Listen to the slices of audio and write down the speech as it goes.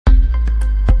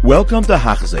Welcome to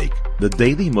Hachzik, the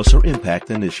Daily Musar Impact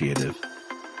Initiative.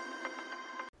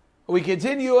 We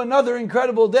continue another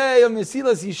incredible day of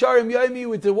Mesilas Yesharim Yomi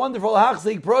with the wonderful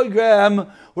Hachzik program.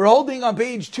 We're holding on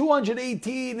page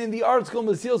 218 in the article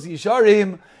Mesilas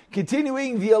Yesharim,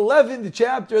 continuing the 11th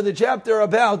chapter, the chapter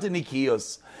about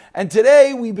Nikiyos. And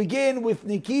today we begin with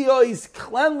Nikiyos,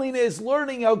 cleanliness,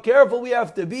 learning how careful we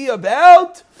have to be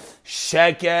about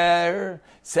Sheker.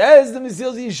 Says the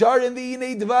Mesilas Yesharim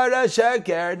v'inei dvara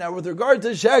sheker. Now with regard to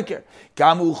sheker,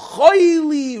 kamu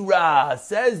choyli ra,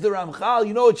 says the Ramchal,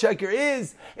 you know what sheker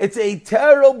is? It's a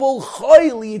terrible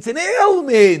choyli, it's an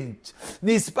ailment.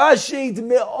 Nispashet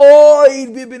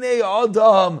me'oid b'bnei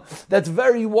adam. That's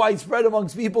very widespread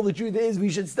amongst people. The truth is, we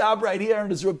should stop right here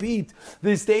and just repeat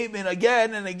this statement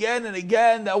again and again and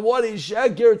again, that what is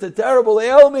sheker? It's a terrible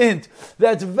ailment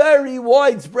that's very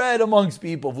widespread amongst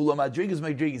people. V'lo madrigas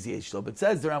madrigas yeshlo. But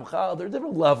says the Ramchal, there are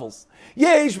different levels.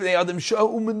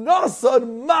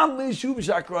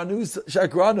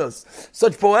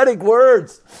 Such poetic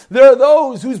words. There are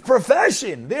those whose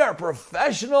profession, they are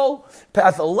professional,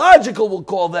 pathological, we'll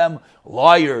call them,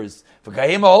 liars.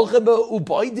 They're the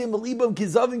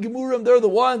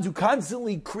ones who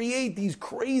constantly create these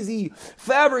crazy,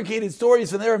 fabricated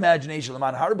stories from their imagination.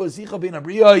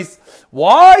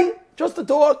 Why? Just to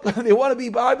talk. They want to be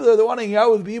popular. They want to hang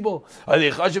out with people. Or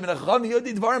because they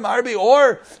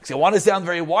want to sound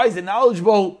very wise and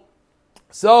knowledgeable.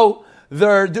 So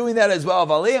they're doing that as well.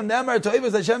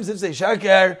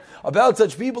 About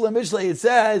such people in Mishlei, it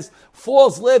says,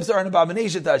 false lips are an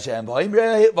abomination to Hashem.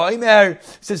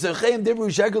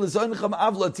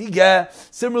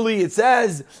 Similarly, it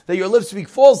says that your lips speak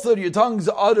falsehood, your tongues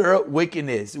utter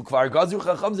wickedness.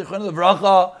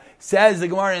 Says the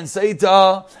Gemara in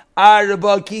Saita,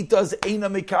 Arba Kitas Eina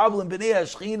Mikabel and Bnei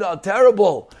Shechina,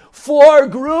 terrible. 4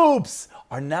 groups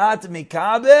are not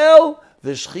Mikabel,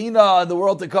 the Shechina in the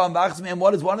world to come. And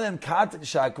what is one of them? Kat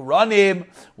Shakranim.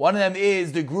 One of them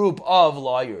is the group of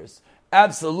liars.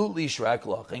 Absolutely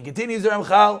shreklach. And continues the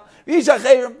Ramchal,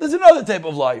 there's another type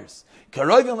of liars.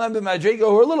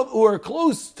 Who are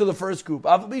close to the first group.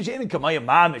 They're not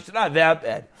that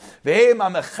bad.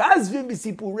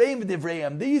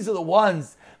 These are the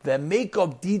ones that make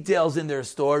up details in their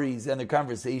stories and their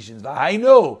conversations.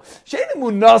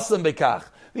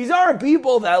 These aren't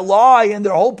people that lie, and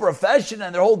their whole profession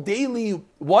and their whole daily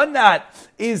whatnot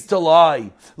is to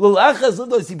lie.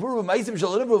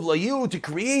 To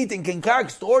create and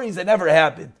concoct stories that never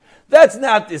happened. That's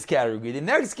not this category. The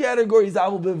next category is they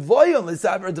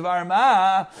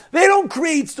don't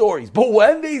create stories. But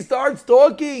when they start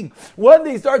talking, when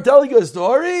they start telling a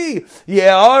story, they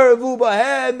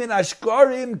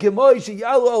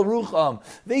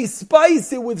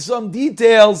spice it with some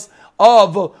details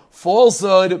of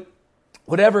falsehood,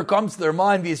 whatever comes to their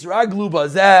mind, and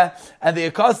they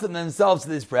accustom themselves to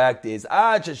this practice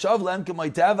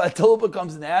until it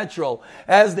becomes natural.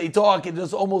 As they talk, it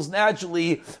just almost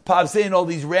naturally pops in all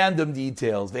these random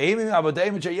details. And these are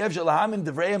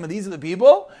the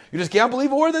people, you just can't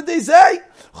believe a word that they say.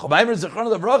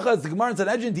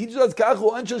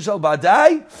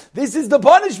 This is the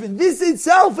punishment. This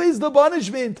itself is the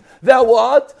punishment. That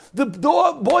what? The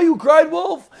boy who cried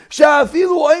wolf.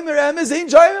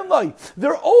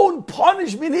 Their own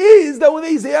punishment is that when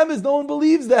they say emes, no one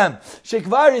believes them.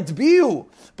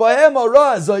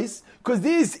 Because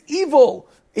this evil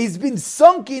has been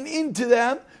sunken into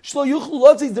them. They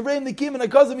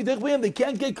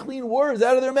can't get clean words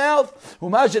out of their mouth. This is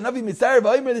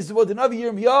what the Navi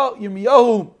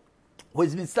Yirmiyahu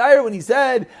was mitzayir when he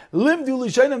said,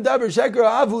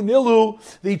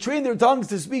 they train their tongues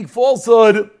to speak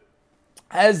falsehood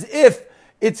as if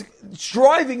it's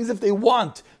striving, as if they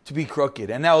want to be crooked.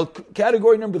 And now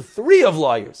category number 3 of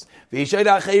liars. Their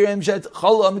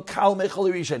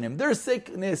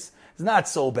sickness is not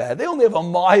so bad. They only have a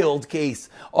mild case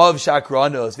of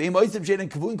shakranos.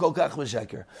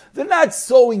 They're not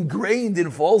so ingrained in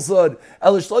falsehood.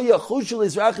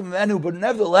 But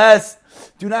nevertheless,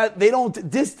 they don't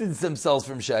distance themselves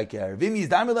from sheker.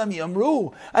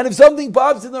 And if something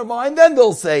pops in their mind, then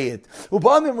they'll say it.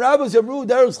 Sometimes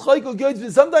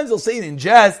they'll say it in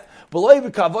jest. They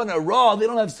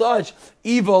don't have such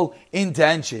evil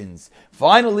intentions.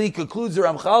 Finally, concludes the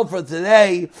Ramchal for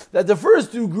today that the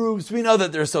first 2 groups, we know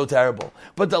that they're so terrible.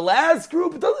 But the last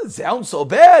group, it doesn't sound so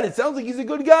bad. It sounds like he's a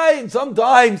good guy, and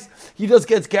sometimes he just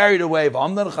gets carried away. The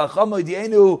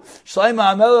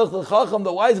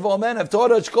wise of all men have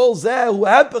taught us,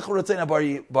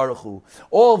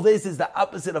 all of this is the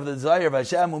opposite of the desire of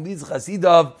Hashem, and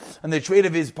the trait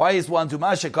of his pious ones,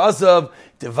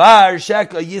 Devar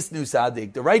Sheka Yisnu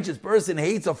sadik. The righteous person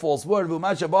hates a false word. And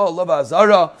this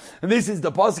is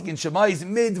the pasuk in Shemais,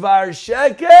 midvar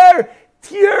sheker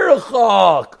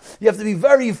tirchak. You have to be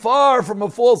very far from a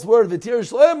false word. V'tir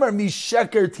shlemer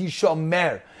misheker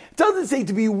tishamer. It doesn't say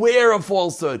to beware of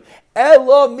falsehood.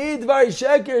 Ela midvar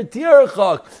sheker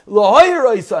tirchak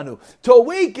lahoyraisanu, to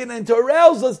awaken and to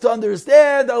arouse us to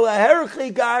understand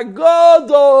alaherchik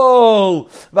agadol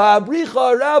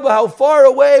va'abricha rabba, how far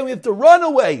away we have to run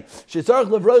away. Shetzarch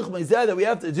levroich mezeh, that we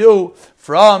have to do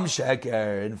from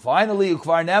sheker. And finally,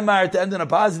 ukvar nemar, to end on a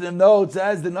positive note,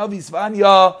 says the Navi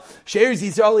Svanya, Sheirz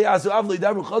Yisrael yasu avli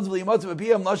dabru chazvli yimotzu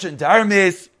b'piyam lashon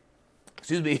tarmis.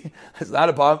 Excuse me, that's not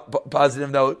a positive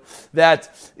note, that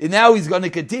now he's going to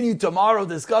continue tomorrow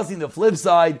discussing the flip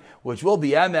side, which will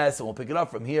be MS, and we'll pick it up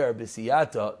from here,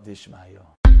 B'siyata Dishmaya.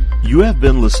 You have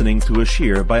been listening to a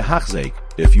shir by Hachzeik.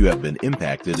 If you have been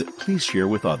impacted, please share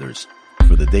with others.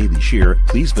 For the daily shir,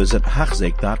 please visit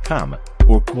Hachzeik.com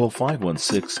or call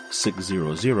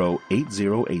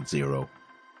 516-600-8080.